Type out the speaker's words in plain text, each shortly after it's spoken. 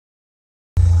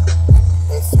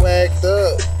Swagged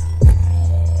up.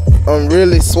 I'm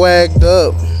really swagged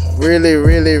up.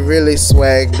 Really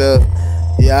swagged up.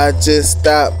 Yeah, I just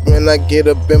stop when I get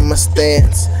up in my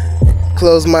stance.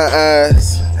 Close my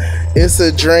eyes. It's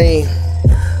a dream.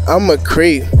 I'm a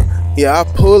creep. Yeah, I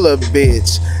pull a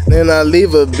bitch, then I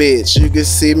leave a bitch. You can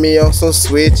see me on some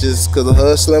switches, cause the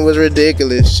hustling was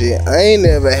ridiculous shit. I ain't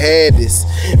never had this.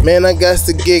 Man, I got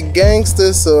to get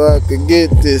gangster so I could get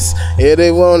this. Yeah,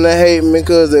 they wanna hate me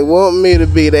cause they want me to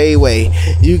be they way.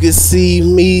 You can see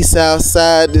me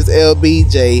southside this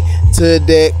LBJ, to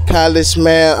that college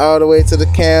man all the way to the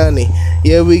county.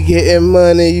 Yeah, we getting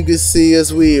money, you can see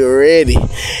us, we ready.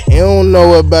 You don't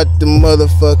know about the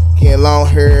motherfucking long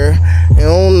hair. You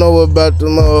don't know about the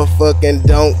motherfucking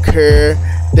don't care.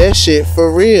 That shit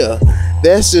for real.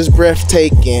 That's just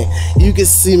breathtaking. You can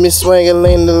see me swinging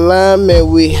in the line, man,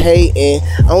 we hating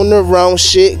on the wrong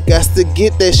shit. Got to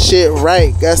get that shit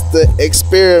right. Got to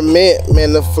experiment,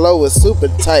 man, the flow is super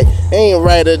tight. Ain't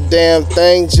write a damn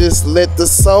thing, just let the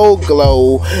soul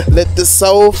glow. Let the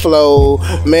soul flow.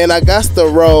 Man, I got to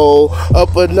roll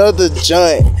up another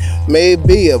joint,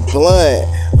 maybe a blunt.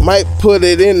 Might put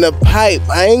it in the pipe,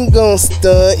 I ain't gon'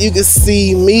 stunt. You can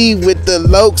see me with the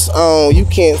lokes on, you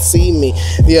can't see me.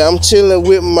 Yeah, I'm chillin'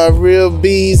 with my real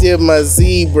bees, yeah, my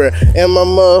zebra and my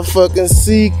motherfucking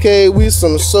CK. We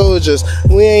some soldiers,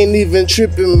 we ain't even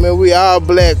trippin', man, we all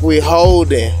black, we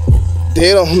holding.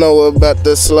 They don't know about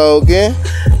the slogan.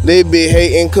 They be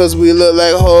hating cause we look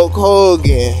like Hulk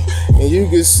Hogan. And you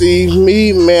can see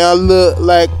me, man, I look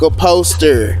like a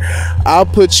poster. I'll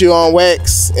put you on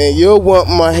wax and you'll want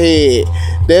my head.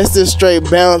 That's the straight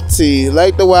bounty,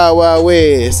 like the Wild Wild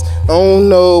West. I don't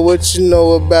know what you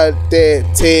know about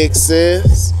that,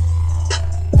 Texas.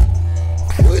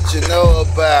 What you know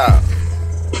about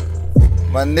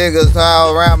my niggas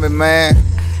all around me, man?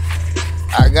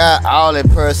 I got all the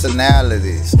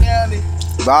personalities.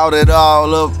 Brought it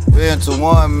all up into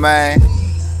one, man.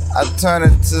 I turn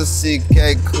it to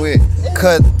CK quick,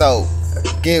 cutthroat,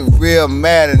 get real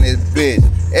mad in this bitch.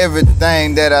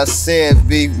 Everything that I said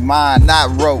be mine,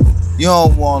 not wrote. You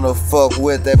don't wanna fuck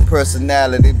with that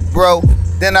personality, bro.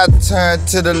 Then I turn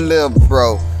to the lil'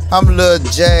 bro. I'm Lil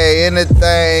J,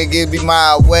 anything, give me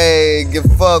my way. Give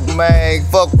fuck, man,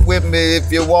 fuck with me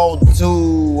if you want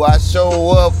to. I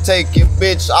show up, take your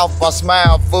bitch off my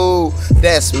smile, fool.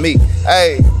 That's me,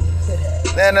 hey.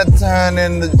 Then I turn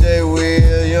into J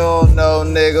Will, you don't know,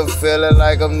 nigga, feeling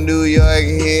like I'm New York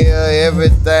here.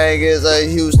 Everything is a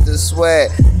Houston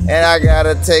swag, and I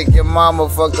gotta take your mama,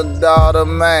 fuck the daughter,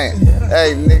 man.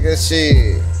 Hey, nigga,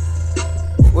 shit,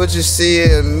 what you see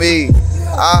in me?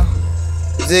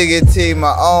 Ziggy T,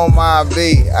 my own my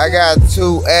beat. I got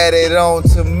two added on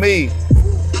to me.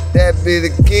 That be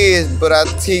the kids, but I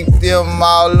keep them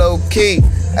all low key.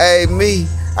 Hey, me,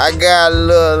 I got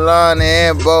Lil Lonnie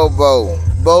and Bobo.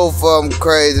 Both of them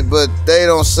crazy, but they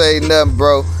don't say nothing,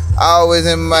 bro. Always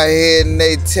in my head and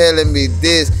they telling me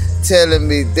this, telling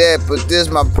me that, but this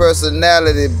my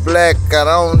personality, black. I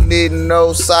don't need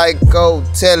no psycho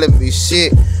telling me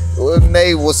shit. When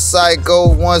they was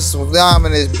psycho once, I'm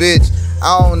in this bitch.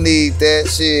 I don't need that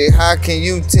shit. How can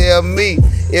you tell me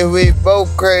if we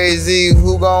both crazy?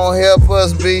 Who gon' help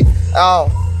us be? Oh,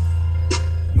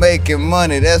 making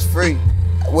money, that's free.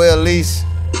 Well, at least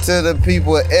to the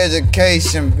people of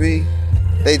education, B.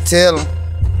 They tell them,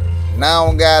 now I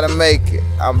don't gotta make it.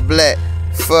 I'm black,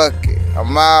 fuck it.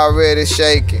 I'm already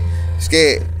shaking,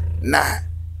 scared. Nah,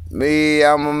 me,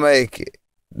 I'ma make it.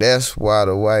 That's why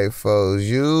the white folks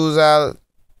use our...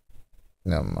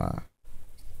 Never mind.